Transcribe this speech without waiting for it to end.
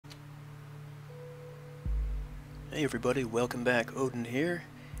Hey everybody, welcome back. Odin here,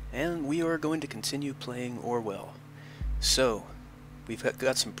 and we are going to continue playing Orwell. So, we've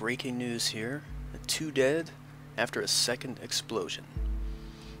got some breaking news here. 2 dead after a second explosion.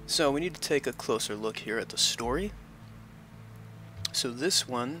 So, we need to take a closer look here at the story. So this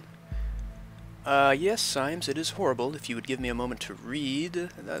one, yes, Symes, it is horrible. If you would give me a moment to read,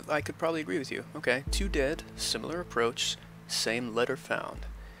 I could probably agree with you. Okay, 2 dead, similar approach, same letter found.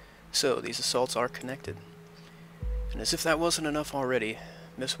 So, these assaults are connected. And as if that wasn't enough already,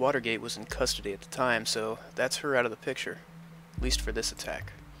 Miss Watergate was in custody at the time, so that's her out of the picture, at least for this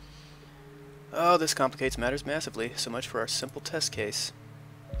attack. Oh, this complicates matters massively, so much for our simple test case.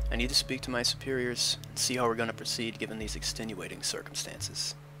 I need to speak to my superiors and see how we're going to proceed given these extenuating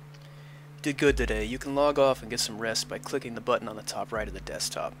circumstances. You did good today. You can log off and get some rest by clicking the button on the top right of the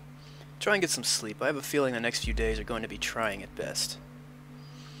desktop. Try and get some sleep. I have a feeling the next few days are going to be trying at best.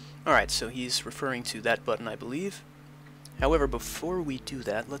 Alright, so he's referring to that button, I believe. However, before we do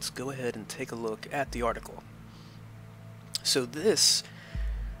that, let's go ahead and take a look at the article. So this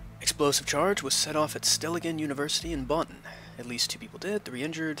explosive charge was set off at Stellingen University in Bonn. At least 2 people dead, 3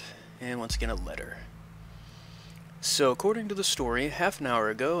 injured, and once again a letter. So according to the story, half an hour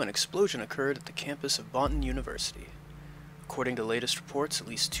ago an explosion occurred at the campus of Bonn University. According to latest reports, at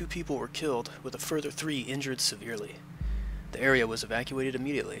least 2 people were killed, with a further 3 injured severely. The area was evacuated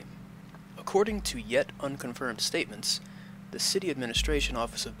immediately. According to yet unconfirmed statements, the city administration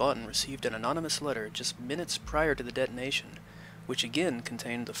office of Bonn received an anonymous letter just minutes prior to the detonation, which again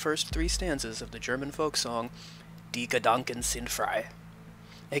contained the first 3 stanzas of the German folk song Die Gedanken sind frei,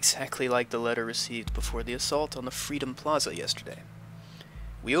 exactly like the letter received before the assault on the Freedom Plaza yesterday.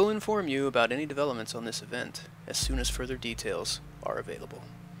 We will inform you about any developments on this event as soon as further details are available.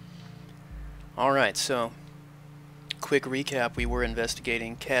 Alright, so quick recap, we were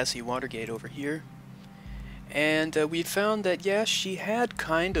investigating Cassie Watergate over here. And we found that, yeah, she had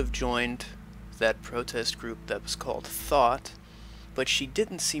kind of joined that protest group that was called Thought, but she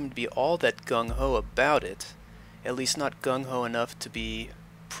didn't seem to be all that gung-ho about it, at least not gung-ho enough to be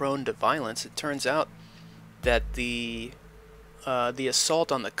prone to violence. It turns out that the assault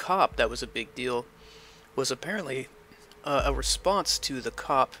on the cop, that was a big deal, was apparently a response to the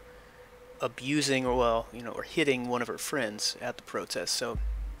cop abusing or hitting one of her friends at the protest, so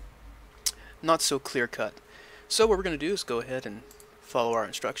not so clear-cut. So what we're going to do is go ahead and follow our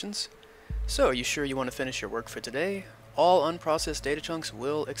instructions. So, are you sure you want to finish your work for today? All unprocessed data chunks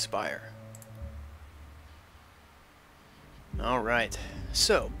will expire. Alright,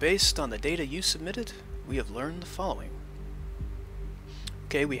 so based on the data you submitted, we have learned the following.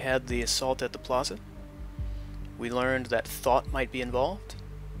 Okay, we had the assault at the plaza. We learned that Thought might be involved.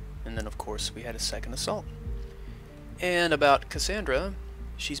 And then of course we had a second assault. And about Cassandra,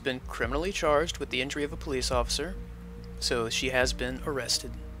 she's been criminally charged with the injury of a police officer, so she has been arrested.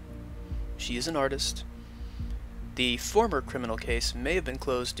 She is an artist. The former criminal case may have been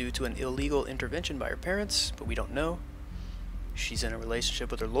closed due to an illegal intervention by her parents, but we don't know. She's in a relationship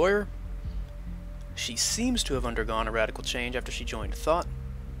with her lawyer. She seems to have undergone a radical change after she joined Thought.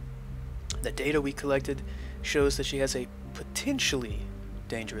 The data we collected shows that she has a potentially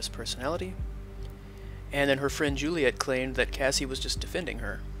dangerous personality. And then her friend Juliet claimed that Cassie was just defending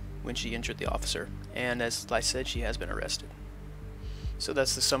her when she injured the officer. And as I said, she has been arrested. So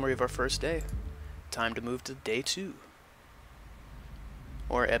that's the summary of our first day. Time to move to day 2.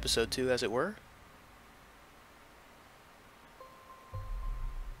 Or episode 2, as it were.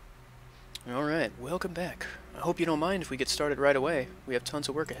 Alright, welcome back. I hope you don't mind if we get started right away. We have tons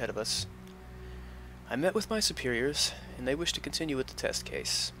of work ahead of us. I met with my superiors, and they wish to continue with the test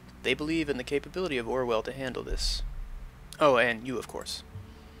case. They believe in the capability of Orwell to handle this. Oh, and you, of course.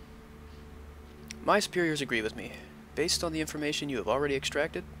 My superiors agree with me. Based on the information you have already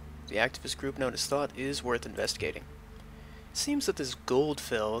extracted, the activist group known as Thought is worth investigating. It seems that this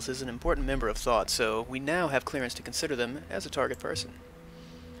Goldfells is an important member of Thought, so we now have clearance to consider them as a target person.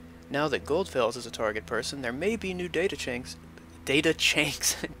 Now that Goldfells is a target person, there may be new data chunks. Data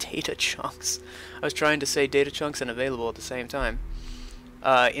chunks. I was trying to say data chunks and available at the same time.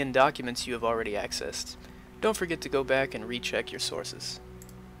 In documents you have already accessed. Don't forget to go back and recheck your sources.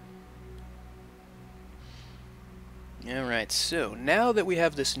 Alright, so now that we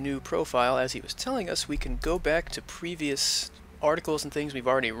have this new profile, as he was telling us, we can go back to previous articles and things we've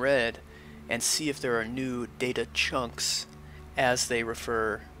already read and see if there are new data chunks as they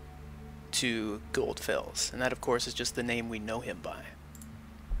refer to Goldfells. And that, of course, is just the name we know him by.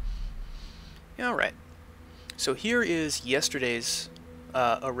 Alright, so here is yesterday's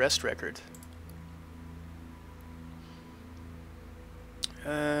arrest record.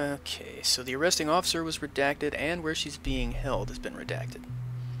 Okay, so the arresting officer was redacted, and where she's being held has been redacted.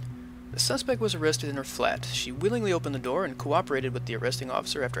 The suspect was arrested in her flat. She willingly opened the door and cooperated with the arresting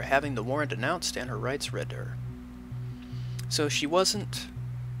officer after having the warrant announced and her rights read to her. So she wasn't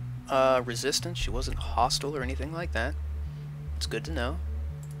resistant, she wasn't hostile or anything like that. It's good to know.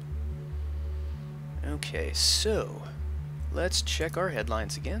 Okay, so let's check our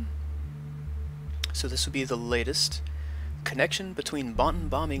headlines again. So this would be the latest. Connection between Bonton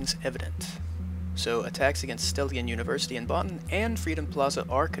bombings evident. So attacks against Stellian University in Bonton and Freedom Plaza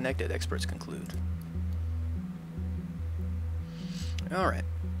are connected, experts conclude. Alright,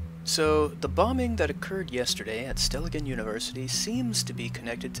 so the bombing that occurred yesterday at Stellian University seems to be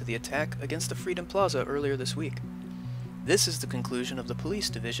connected to the attack against the Freedom Plaza earlier this week. This is the conclusion of the police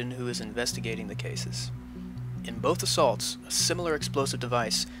division who is investigating the cases. In both assaults, a similar explosive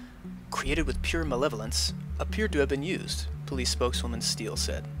device, created with pure malevolence, appeared to have been used, police spokeswoman Steele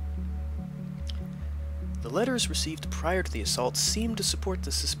said. The letters received prior to the assault seem to support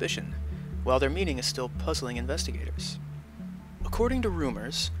the suspicion, while their meaning is still puzzling investigators. According to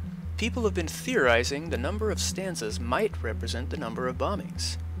rumors, people have been theorizing the number of stanzas might represent the number of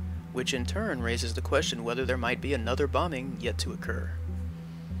bombings, which in turn raises the question whether there might be another bombing yet to occur.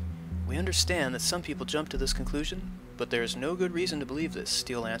 We understand that some people jump to this conclusion, but there is no good reason to believe this,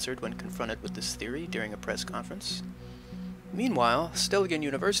 Steele answered when confronted with this theory during a press conference. Meanwhile, Stellian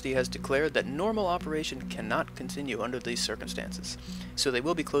University has declared that normal operation cannot continue under these circumstances, so they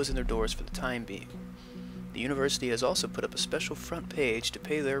will be closing their doors for the time being. The university has also put up a special front page to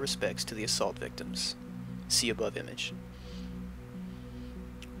pay their respects to the assault victims. See above image.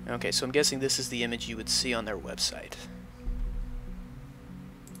 Okay, so I'm guessing this is the image you would see on their website.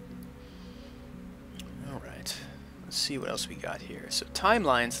 Alright, let's see what else we got here. So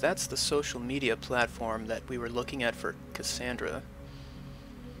Timelines, that's the social media platform that we were looking at for Cassandra.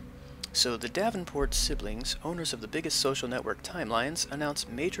 So the Davenport siblings, owners of the biggest social network Timelines, announced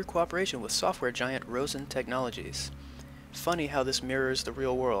major cooperation with software giant Rosen Technologies. Funny how this mirrors the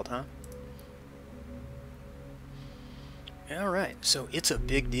real world, huh? Alright, so it's a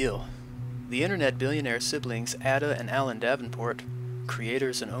big deal. The internet billionaire siblings Ada and Alan Davenport,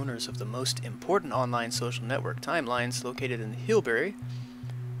 creators and owners of the most important online social network Timelines located in Hillbury,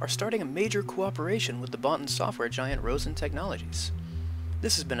 are starting a major cooperation with the Bonton software giant Rosen Technologies.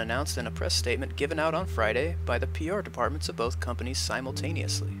 This has been announced in a press statement given out on Friday by the PR departments of both companies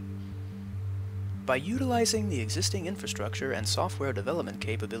simultaneously. By utilizing the existing infrastructure and software development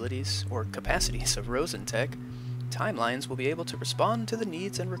capabilities, or capacities, of Rosen Tech, Timelines will be able to respond to the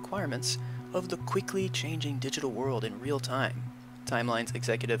needs and requirements of the quickly changing digital world in real time, Timelines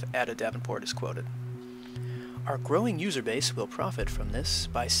executive Ada Davenport is quoted. Our growing user base will profit from this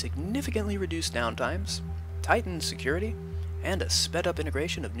by significantly reduced downtimes, tightened security, and a sped-up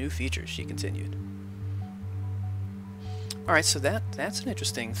integration of new features, she continued. Alright, so that's an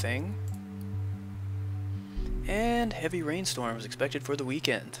interesting thing. And heavy rainstorms expected for the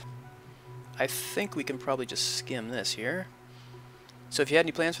weekend. I think we can probably just skim this here. So if you had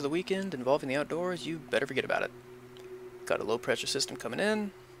any plans for the weekend involving the outdoors, you better forget about it. Got a low pressure system coming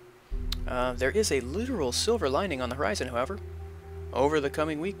in. There is a literal silver lining on the horizon, however. Over the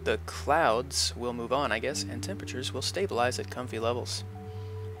coming week, the clouds will move on, I guess, and temperatures will stabilize at comfy levels.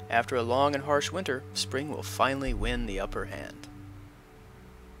 After a long and harsh winter, spring will finally win the upper hand.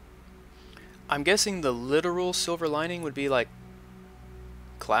 I'm guessing the literal silver lining would be like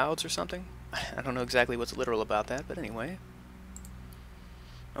clouds or something? I don't know exactly what's literal about that, but anyway.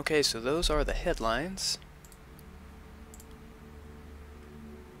 Okay, so those are the headlines.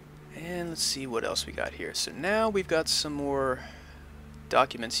 And let's see what else we got here. So now we've got some more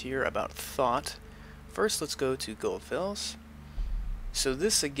documents here about thought. First, let's go to Goldfels. So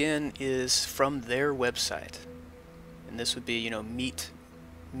this again is from their website. And this would be, you know, meet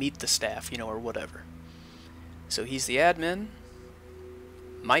the staff, you know, or whatever. So he's the admin,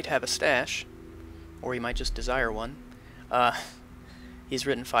 might have a stash, or he might just desire one. He's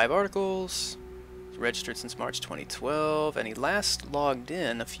written 5 articles, he's registered since March 2012, and he last logged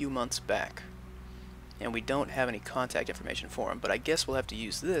in a few months back. And we don't have any contact information for him, but I guess we'll have to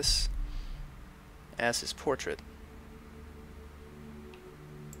use this as his portrait.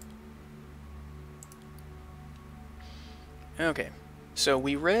 Okay, so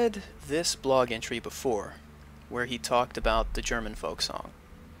we read this blog entry before, where he talked about the German folk song.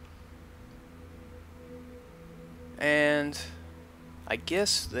 And I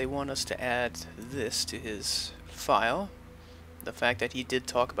guess they want us to add this to his file, the fact that he did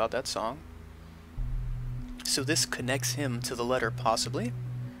talk about that song. So this connects him to the letter, possibly.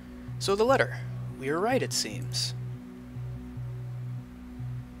 So the letter. We are right, it seems.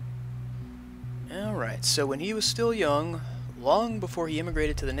 Alright, so when he was still young, long before he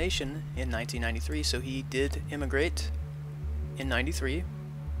immigrated to the nation in 1993, so he did immigrate in 93.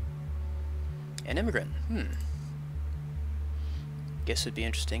 An immigrant, Guess it'd be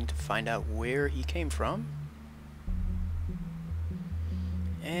interesting to find out where he came from.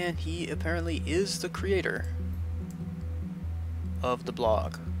 And he apparently is the creator of the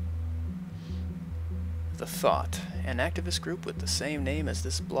blog The Thought, an activist group with the same name as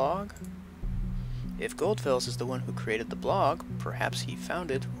this blog. If Goldfels is the one who created the blog, perhaps he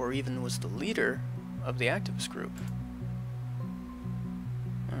founded or even was the leader of the activist group.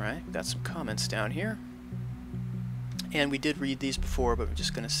 Alright, got some comments down here. And we did read these before, but we're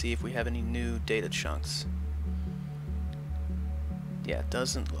just going to see if we have any new data chunks. Yeah, it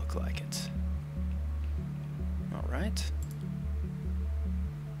doesn't look like it. Alright.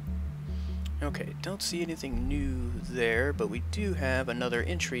 Okay, don't see anything new there, but we do have another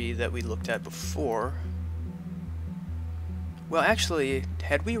entry that we looked at before. Well, actually,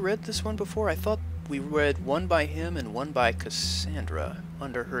 had we read this one before? I thought we read one by him and one by Cassandra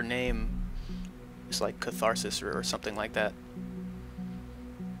under her name. It's like Catharsis or something like that.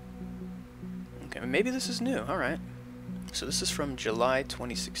 Okay, maybe this is new. Alright. So this is from July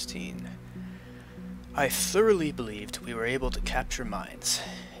 2016. I thoroughly believed we were able to capture minds.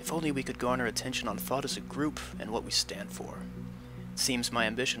 If only we could garner attention on thought as a group and what we stand for. It seems my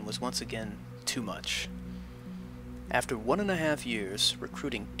ambition was once again too much. After 1.5 years,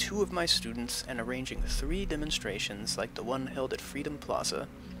 recruiting 2 of my students and arranging 3 demonstrations like the one held at Freedom Plaza,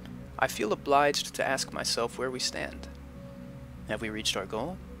 I feel obliged to ask myself where we stand. Have we reached our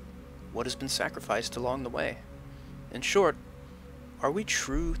goal? What has been sacrificed along the way? In short, are we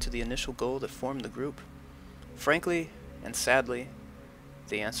true to the initial goal that formed the group? Frankly, and sadly,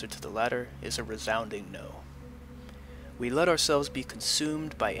 the answer to the latter is a resounding no. We let ourselves be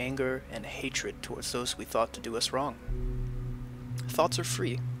consumed by anger and hatred towards those we thought to do us wrong. Thoughts are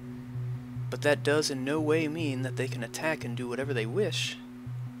free, but that does in no way mean that they can attack and do whatever they wish.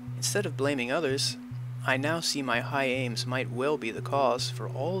 Instead of blaming others, I now see my high aims might well be the cause for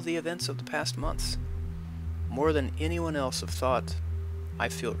all the events of the past months. More than anyone else have thought, I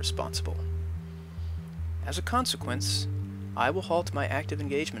feel responsible. As a consequence, I will halt my active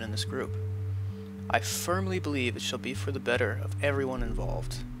engagement in this group. I firmly believe it shall be for the better of everyone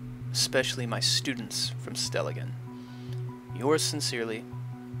involved, especially my students from Stelligan. Yours sincerely,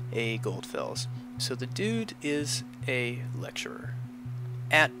 A. Goldfels. So the dude is a lecturer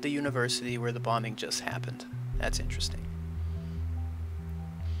at the university where the bombing just happened. That's interesting.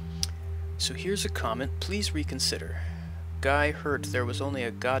 So here's a comment. Please reconsider. Guy hurt there was only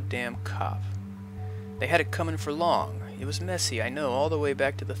a goddamn cop. They had it coming for long. It was messy, I know, all the way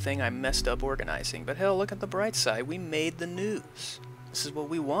back to the thing I messed up organizing. But hell, look at the bright side. We made the news. This is what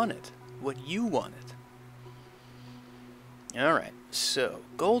we wanted. What you wanted. Alright, so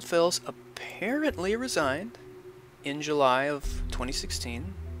Goldfels apparently resigned in July of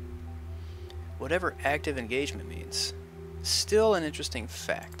 2016. Whatever active engagement means. Still an interesting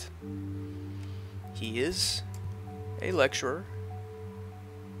fact. He is a lecturer,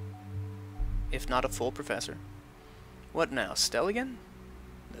 if not a full professor. What now, Stelligan?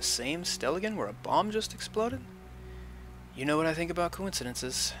 The same Stelligan where a bomb just exploded? You know what I think about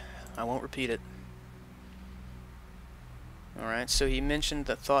coincidences. I won't repeat it. Alright, so he mentioned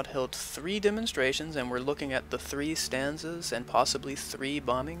that Thought held 3 demonstrations, and we're looking at the 3 stanzas and possibly 3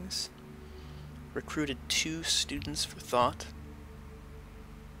 bombings. Recruited 2 students for Thought.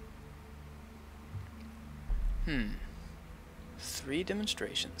 3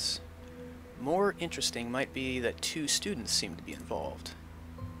 demonstrations. More interesting might be that 2 students seem to be involved.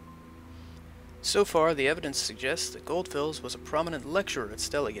 So far, the evidence suggests that Goldfels was a prominent lecturer at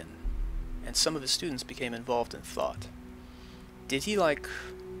Stelligan, and some of his students became involved in Thought. Did he,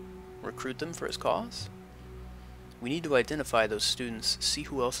 recruit them for his cause? We need to identify those students, see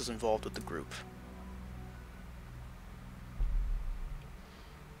who else is involved with the group.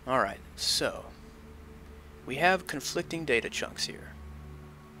 Alright, so we have conflicting data chunks here.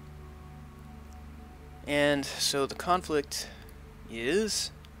 And so the conflict is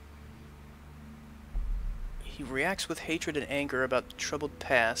he reacts with hatred and anger about the troubled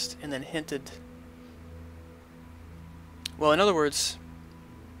past and then hinted. Well, in other words,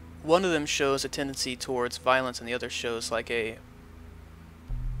 one of them shows a tendency towards violence and the other shows like a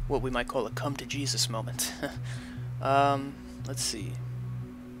what we might call a come to Jesus moment. Let's see.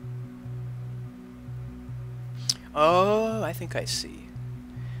 Oh, I think I see.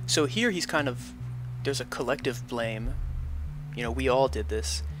 So here he's kind of, there's a collective blame. You know, we all did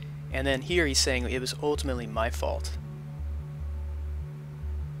this. And then here he's saying it was ultimately my fault.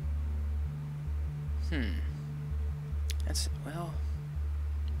 That's, well,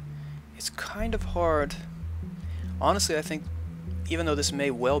 it's kind of hard. Honestly, I think, even though this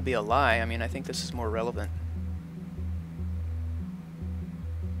may well be a lie, I mean, I think this is more relevant.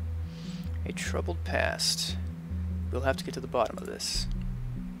 A troubled past. We'll have to get to the bottom of this.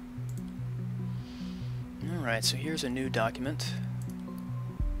 Alright, so here's a new document.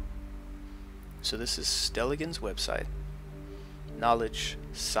 So this is Stelligan's website. Knowledge,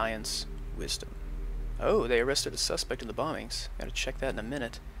 science, wisdom. Oh, they arrested a suspect in the bombings. Gotta check that in a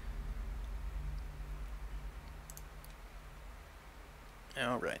minute.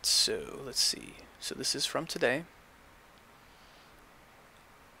 Alright, so let's see. So this is from today.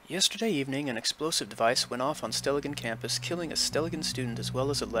 Yesterday evening, an explosive device went off on Stelligan campus, killing a Stelligan student as well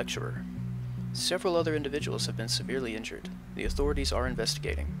as a lecturer. Several other individuals have been severely injured. The authorities are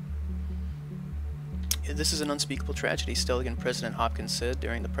investigating. This is an unspeakable tragedy, Stelligan President Hopkins said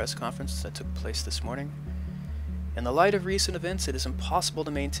during the press conference that took place this morning. In the light of recent events, it is impossible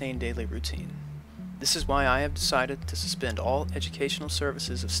to maintain daily routine. This is why I have decided to suspend all educational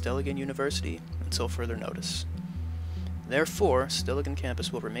services of Stelligan University until further notice. Therefore, Stelligan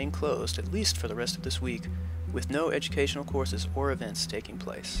campus will remain closed at least for the rest of this week, with no educational courses or events taking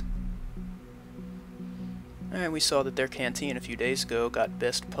place. And we saw that their canteen a few days ago got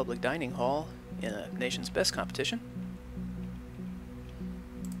Best Public Dining Hall in a Nation's Best competition.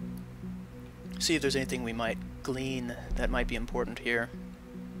 See if there's anything we might glean that might be important here.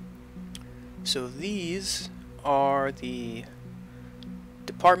 So these are the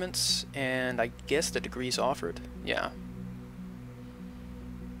departments and I guess the degrees offered. Yeah.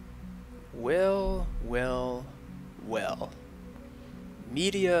 Well.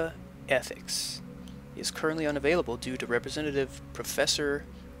 Media ethics is currently unavailable due to Representative Professor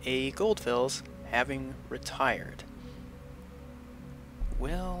A. Goldfels having retired.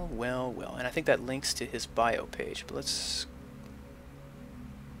 Well. And I think that links to his bio page, but let's...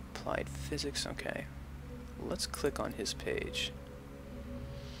 Applied physics, okay. Let's click on his page.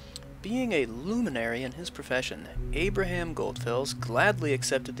 Being a luminary in his profession, Abraham Goldfels gladly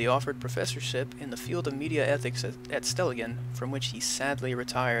accepted the offered professorship in the field of media ethics at Stelligan, from which he sadly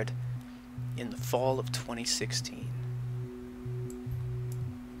retired in the fall of 2016.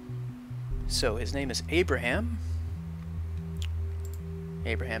 So his name is Abraham.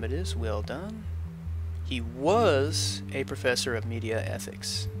 Abraham it is, well done. He was a professor of media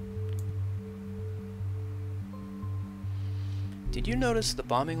ethics. Did you notice the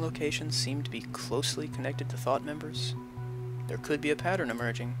bombing locations seem to be closely connected to Thought members? There could be a pattern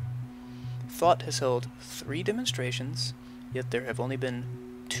emerging. Thought has held 3 demonstrations, yet there have only been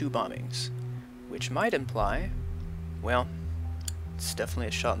 2 bombings, which might imply, well, it's definitely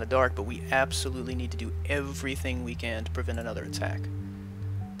a shot in the dark, but we absolutely need to do everything we can to prevent another attack.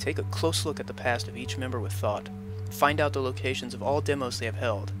 Take a close look at the past of each member with Thought. Find out the locations of all demos they have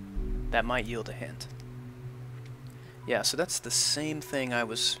held. That might yield a hint. Yeah, so that's the same thing I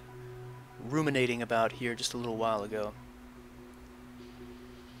was ruminating about here just a little while ago.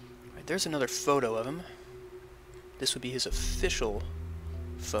 Right, there's another photo of him. This would be his official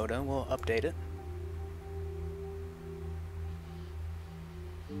photo. We'll update it.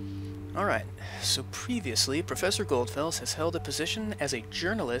 Alright, so previously, Professor Goldfels has held a position as a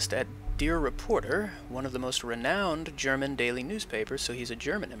journalist at Der Reporter, one of the most renowned German daily newspapers, so he's a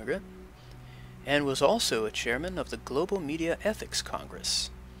German immigrant, and was also a chairman of the Global Media Ethics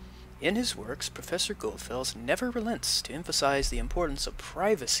Congress. In his works, Professor Goldfels never relents to emphasize the importance of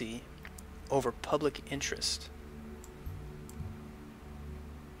privacy over public interest.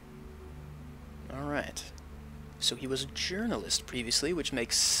 Alright. So he was a journalist previously, which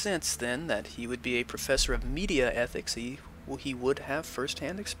makes sense then that he would be a professor of media ethics. He would have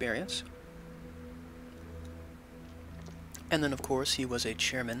first-hand experience. And then, of course, he was a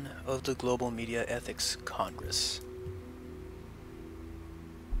chairman of the Global Media Ethics Congress.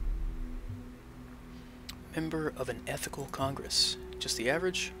 Member of an ethical congress. Just the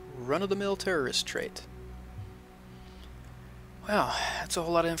average run-of-the-mill terrorist trait. Wow, that's a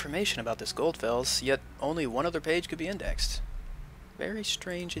whole lot of information about this Goldfels, yet only one other page could be indexed. Very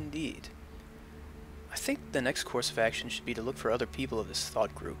strange indeed. I think the next course of action should be to look for other people of this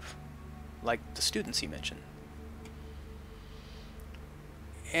thought group, like the students he mentioned.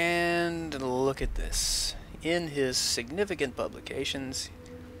 And look at this. In his significant publications,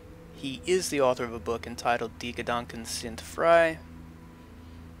 he is the author of a book entitled Die Gedanken sind frei.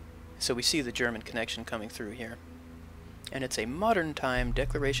 So we see the German connection coming through here. And it's a modern-time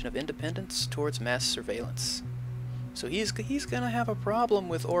declaration of independence towards mass surveillance. So he's gonna have a problem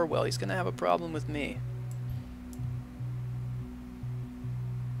with Orwell. He's gonna have a problem with me.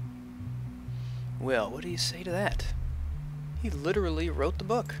 Well, what do you say to that? He literally wrote the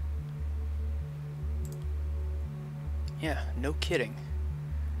book. Yeah, no kidding.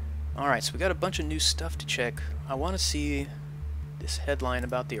 Alright, so we got a bunch of new stuff to check. I want to see this headline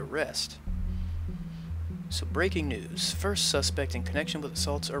about the arrest. So, breaking news. First suspect in connection with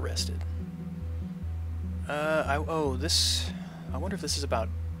assaults arrested. I wonder if this is about...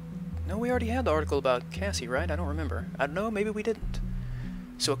 No, we already had the article about Cassie, right? I don't remember. I don't know, maybe we didn't.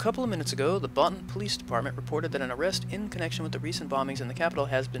 So a couple of minutes ago, the Bonton Police Department reported that an arrest in connection with the recent bombings in the capital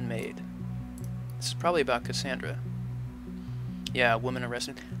has been made. This is probably about Cassandra. Yeah, a woman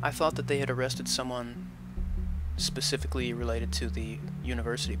arrested. I thought that they had arrested someone specifically related to the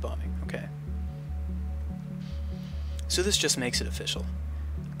university bombing. Okay. So this just makes it official.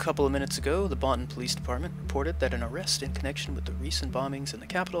 A couple of minutes ago, the Bonton Police Department reported that an arrest in connection with the recent bombings in the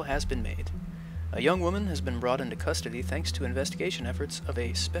capital has been made. A young woman has been brought into custody thanks to investigation efforts of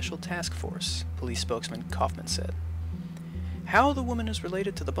a special task force, police spokesman Kaufman said. How the woman is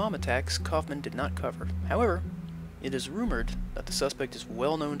related to the bomb attacks, Kaufman did not cover. However, it is rumored that the suspect is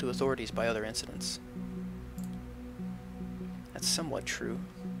well known to authorities by other incidents. That's somewhat true.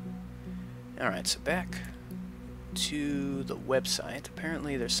 Alright, so back to the website.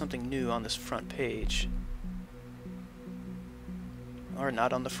 Apparently there's something new on this front page. Or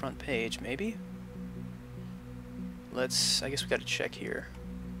not on the front page, maybe? I guess we gotta check here.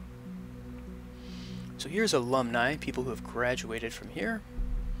 So here's alumni, people who have graduated from here.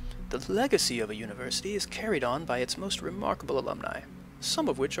 The legacy of a university is carried on by its most remarkable alumni, some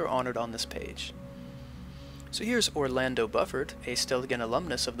of which are honored on this page. So here's Orlando Bufford, a Stelligan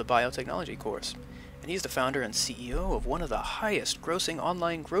alumnus of the biotechnology course, and he's the founder and CEO of one of the highest grossing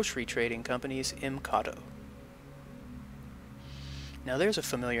online grocery trading companies, Imcato. Now there's a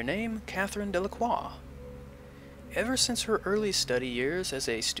familiar name, Catherine Delacroix. Ever since her early study years as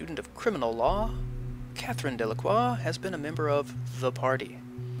a student of criminal law, Catherine Delacroix has been a member of the party.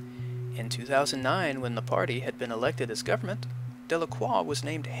 In 2009, when the party had been elected as government, Delacroix was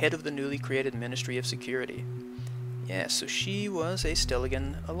named head of the newly created Ministry of Security. Yeah, so she was a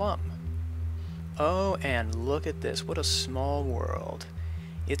Stelligan alum. Oh, and look at this, what a small world.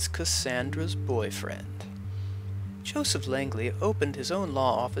 It's Cassandra's boyfriend. Joseph Langley opened his own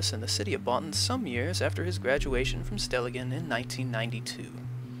law office in the city of Bonton some years after his graduation from Stelligan in 1992.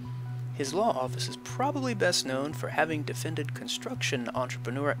 His law office is probably best known for having defended construction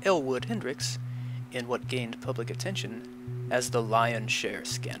entrepreneur Elwood Hendricks in what gained public attention as the Lion's Share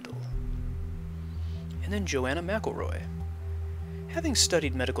scandal. And then Joanna McElroy. Having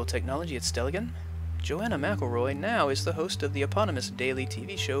studied medical technology at Stelligan, Joanna McElroy now is the host of the eponymous daily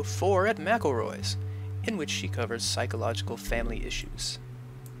TV show 4 at McElroy's, in which she covers psychological family issues.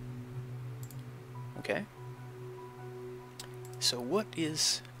 Okay. So what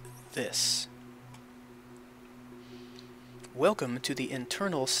is this? Welcome to the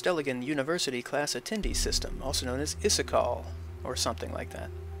internal Stelligan University class attendee system, also known as ISACOL, or something like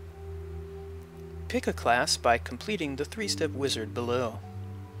that. Pick a class by completing the 3-step wizard below.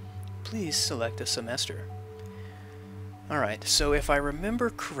 Please select a semester. Alright, so if I remember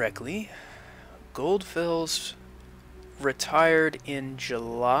correctly, Goldfells retired in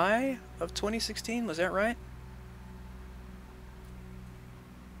July of 2016, was that right?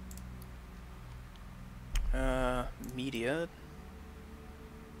 Media.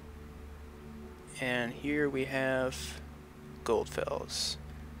 And here we have Goldfells.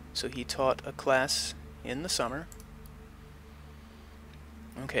 So he taught a class in the summer.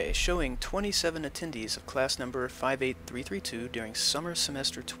 Okay, showing 27 attendees of class number 58332 during summer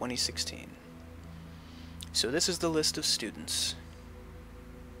semester 2016. So this is the list of students.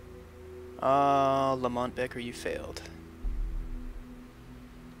 Lamont Becker, you failed.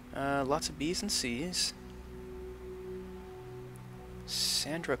 Lots of B's and C's.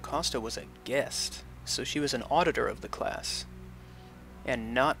 Sandra Costa was a guest, so she was an auditor of the class,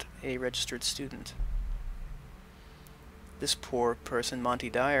 and not a registered student. This poor person, Monty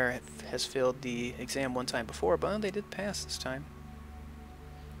Dyer, has failed the exam one time before, but they did pass this time.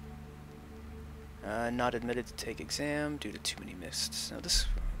 Not admitted to take exam due to too many missed. Now this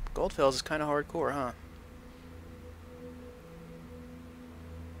Goldfells is kind of hardcore, huh?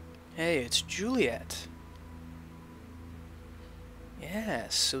 Hey, it's Juliet.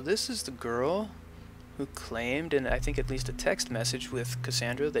 Yes, so this is the girl who claimed, and I think at least a text message with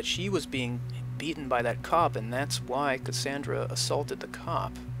Cassandra, that she was being beaten by that cop, and that's why Cassandra assaulted the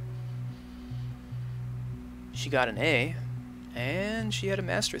cop. She got an A, and she had a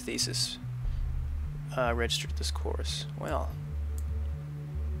master thesis registered this course. Well,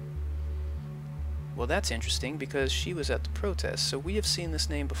 that's interesting because she was at the protest, so we have seen this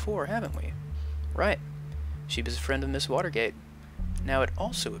name before, haven't we? Right. She was a friend of Miss Watergate. Now it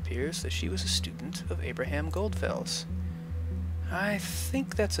also appears that she was a student of Abraham Goldfell's. I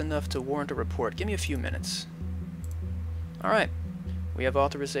think that's enough to warrant a report. Give me a few minutes. Alright. We have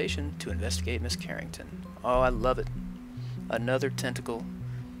authorization to investigate Miss Carrington. Oh, I love it. Another tentacle.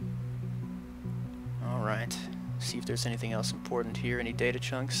 Alright. See if there's anything else important here. Any data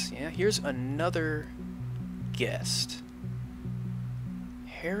chunks? Yeah, here's another guest.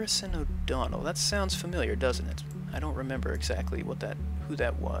 Harrison O'Donnell. That sounds familiar, doesn't it? I don't remember exactly who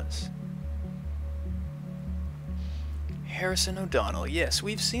that was. Harrison O'Donnell. Yes,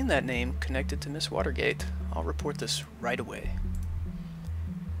 we've seen that name connected to Miss Watergate. I'll report this right away.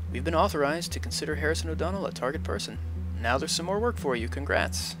 We've been authorized to consider Harrison O'Donnell a target person. Now there's some more work for you.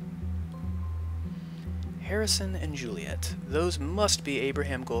 Congrats. Harrison and Juliet. Those must be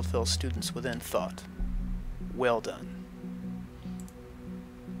Abraham Goldfell's students within thought. Well done.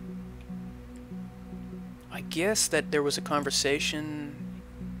 I guess that there was a conversation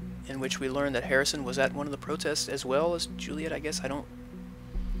in which we learned that Harrison was at one of the protests as well as Juliet, I guess. I don't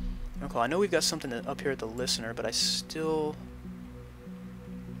recall. I know we've got something up here at the listener, but I still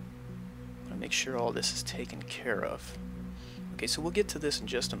want to make sure all this is taken care of. Okay, so we'll get to this in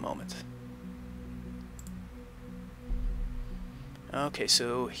just a moment. Okay,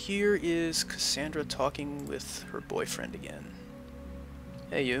 so here is Cassandra talking with her boyfriend again.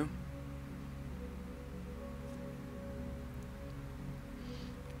 Hey, you.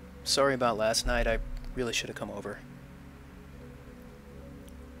 Sorry about last night. I really should have come over.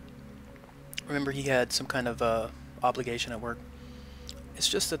 Remember, he had some kind of obligation at work. It's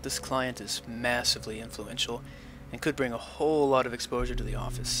just that this client is massively influential and could bring a whole lot of exposure to the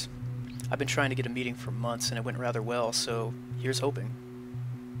office. I've been trying to get a meeting for months and it went rather well, so here's hoping.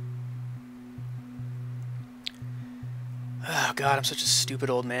 Oh god, I'm such a stupid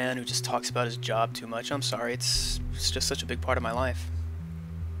old man who just talks about his job too much. I'm sorry, it's just such a big part of my life.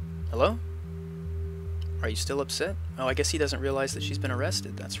 Hello? Are you still upset? Oh, I guess he doesn't realize that she's been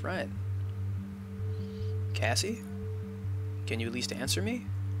arrested. That's right. Cassie? Can you at least answer me?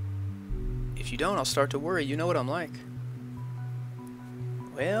 If you don't, I'll start to worry. You know what I'm like.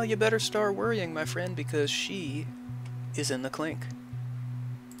 Well, you better start worrying, my friend, because she is in the clink.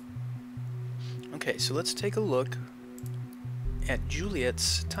 Okay, so let's take a look at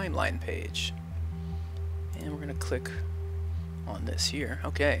Juliet's timeline page. And we're going to click on this here.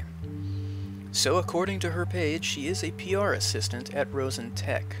 Okay. So according to her page, she is a PR assistant at Rosen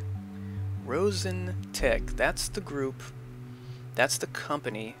Tech. Rosen Tech, that's the group, that's the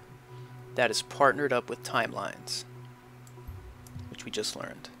company that is partnered up with Timelines, which we just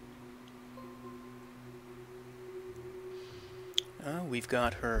learned. We've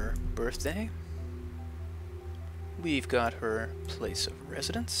got her birthday. We've got her place of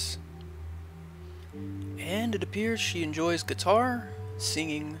residence. And it appears she enjoys guitar,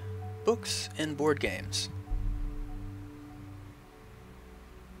 singing, books, and board games.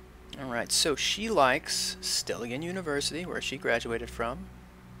 Alright, so she likes Stellian University, where she graduated from.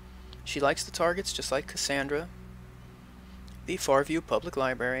 She likes the targets just like Cassandra, the Farview Public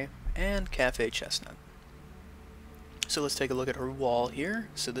Library, and Cafe Chestnut. So let's take a look at her wall here.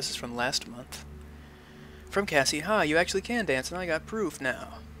 So this is from last month. From Cassie, hi, you actually can dance, and I got proof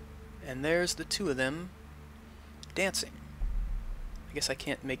now. And there's the two of them dancing. I guess I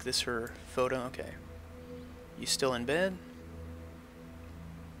can't make this her photo. Okay. You still in bed?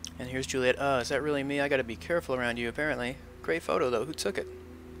 And here's Juliet. Is that really me? I gotta be careful around you, apparently. Great photo, though. Who took it?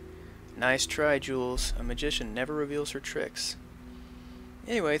 Nice try, Jules. A magician never reveals her tricks.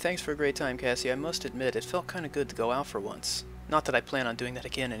 Anyway, thanks for a great time, Cassie. I must admit, it felt kinda good to go out for once. Not that I plan on doing that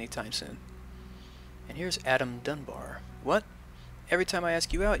again anytime soon. And here's Adam Dunbar. What? Every time I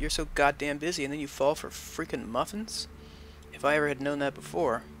ask you out, you're so goddamn busy and then you fall for freaking muffins? If I ever had known that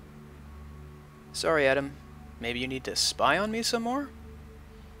before. Sorry, Adam. Maybe you need to spy on me some more?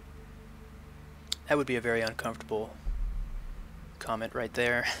 That would be a very uncomfortable comment right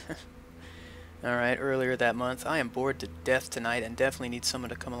there. Alright, earlier that month, I am bored to death tonight and definitely need someone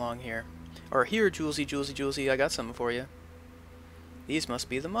to come along here. Or here, Julesy, Julesy, Julesy, I got something for you. These must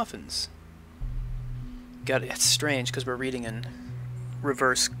be the muffins. God, it's strange because we're reading in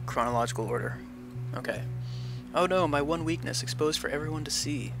reverse chronological order. Okay. Oh no, my one weakness exposed for everyone to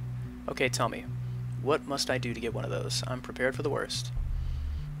see. Okay, tell me, what must I do to get one of those? I'm prepared for the worst.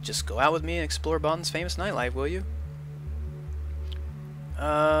 Just go out with me and explore Boston's famous nightlife, will you?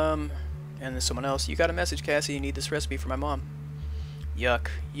 And then someone else. You got a message, Cassie. You need this recipe for my mom. Yuck.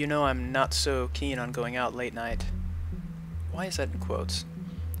 You know I'm not so keen on going out late night. Why is that in quotes?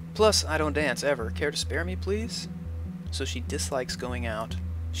 Plus, I don't dance ever. Care to spare me, please? So she dislikes going out.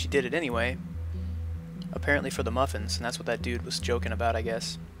 She did it anyway. Apparently for the muffins, and that's what that dude was joking about, I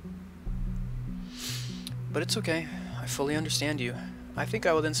guess. But it's okay. I fully understand you. I think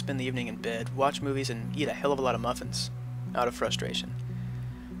I will then spend the evening in bed, watch movies, and eat a hell of a lot of muffins. Out of frustration.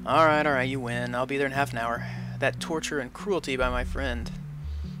 Alright, you win. I'll be there in half an hour. That torture and cruelty by my friend.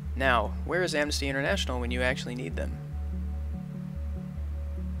 Now, where is Amnesty International when you actually need them?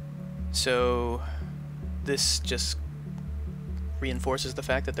 So, this just reinforces the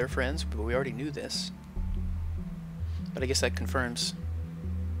fact that they're friends, but we already knew this. But I guess that confirms.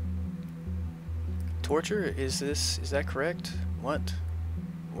 Torture? Is that correct? What?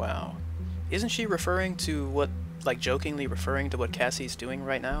 Wow. Isn't she referring to what, like jokingly referring to what Cassie's doing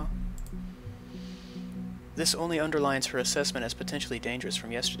right now? This only underlines her assessment as potentially dangerous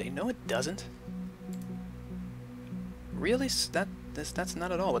from yesterday. No, it doesn't. Really? That's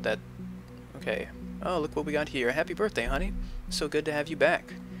not at all what that... Okay. Oh, look what we got here. Happy birthday, honey. So good to have you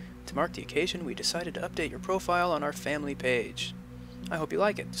back. To mark the occasion, we decided to update your profile on our family page. I hope you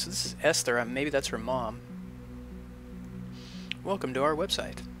like it. So this is Esther. Maybe that's her mom. Welcome to our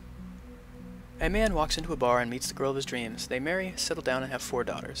website. A man walks into a bar and meets the girl of his dreams. They marry, settle down, and have 4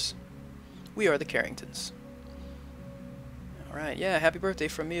 daughters. We are the Carringtons. Alright, yeah, happy birthday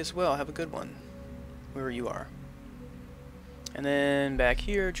from me as well. Have a good one. Wherever you are. And then back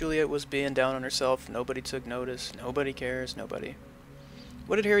here, Juliet was being down on herself. Nobody took notice. Nobody cares. Nobody.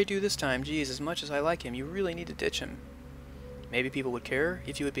 What did Harry do this time? Geez, as much as I like him, you really need to ditch him. Maybe people would care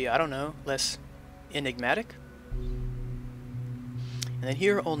if you would be, I don't know, less enigmatic? And then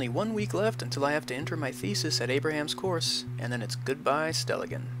here, only 1 week left until I have to enter my thesis at Abraham's course, and then it's goodbye,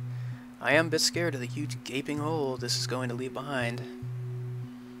 Stelligan. I am a bit scared of the huge gaping hole this is going to leave behind.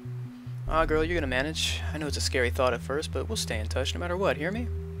 Ah, girl, you're gonna manage. I know it's a scary thought at first, but we'll stay in touch no matter what, hear me?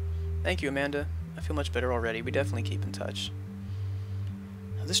 Thank you, Amanda. I feel much better already. We definitely keep in touch.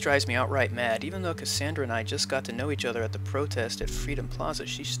 Now, this drives me outright mad. Even though Cassandra and I just got to know each other at the protest at Freedom Plaza,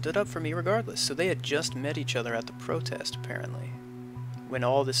 she stood up for me regardless, so they had just met each other at the protest, apparently, when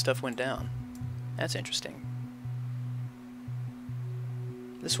all this stuff went down. That's interesting.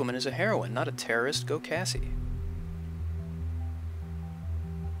 This woman is a heroine, not a terrorist. Go Cassie.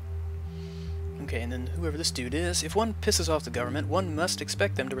 Okay, and then whoever this dude is, if one pisses off the government, one must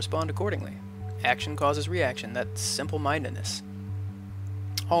expect them to respond accordingly. Action causes reaction, that simple-mindedness.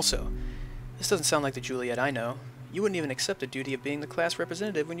 Also, this doesn't sound like the Juliet I know. You wouldn't even accept the duty of being the class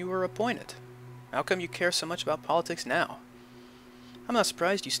representative when you were appointed. How come you care so much about politics now? I'm not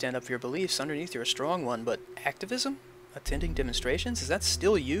surprised you stand up for your beliefs. Underneath you're a strong one, but activism? Attending demonstrations? Is that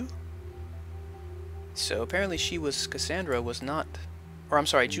still you? So apparently Cassandra was not, or I'm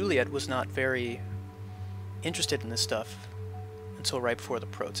sorry, Juliet was not very interested in this stuff until right before the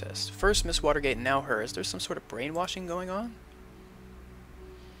protest. First Miss Watergate, now her. Is there some sort of brainwashing going on?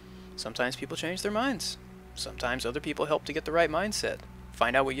 Sometimes people change their minds. Sometimes other people help to get the right mindset.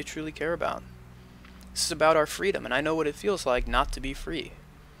 Find out what you truly care about. This is about our freedom, and I know what it feels like not to be free.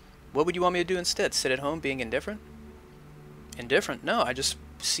 What would you want me to do instead? Sit at home being indifferent? Indifferent? No, I just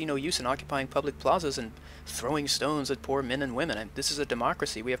see no use in occupying public plazas and throwing stones at poor men and women. This is a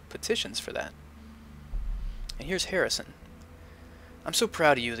democracy. We have petitions for that. And here's Harrison. I'm so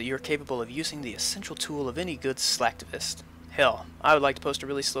proud of you that you're capable of using the essential tool of any good slacktivist. Hell, I would like to post a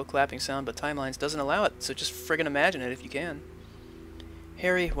really slow clapping sound, but Timelines doesn't allow it, so just friggin' imagine it if you can.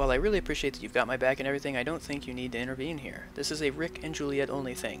 Harry, while I really appreciate that you've got my back and everything, I don't think you need to intervene here. This is a Rick and Juliet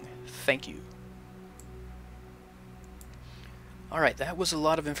only thing. Thank you. Alright, that was a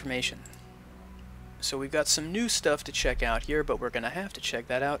lot of information. So we've got some new stuff to check out here, but we're going to have to check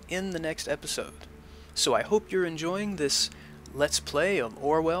that out in the next episode. So I hope you're enjoying this Let's Play of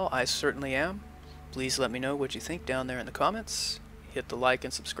Orwell. I certainly am. Please let me know what you think down there in the comments. Hit the like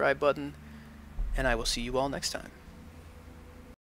and subscribe button, and I will see you all next time.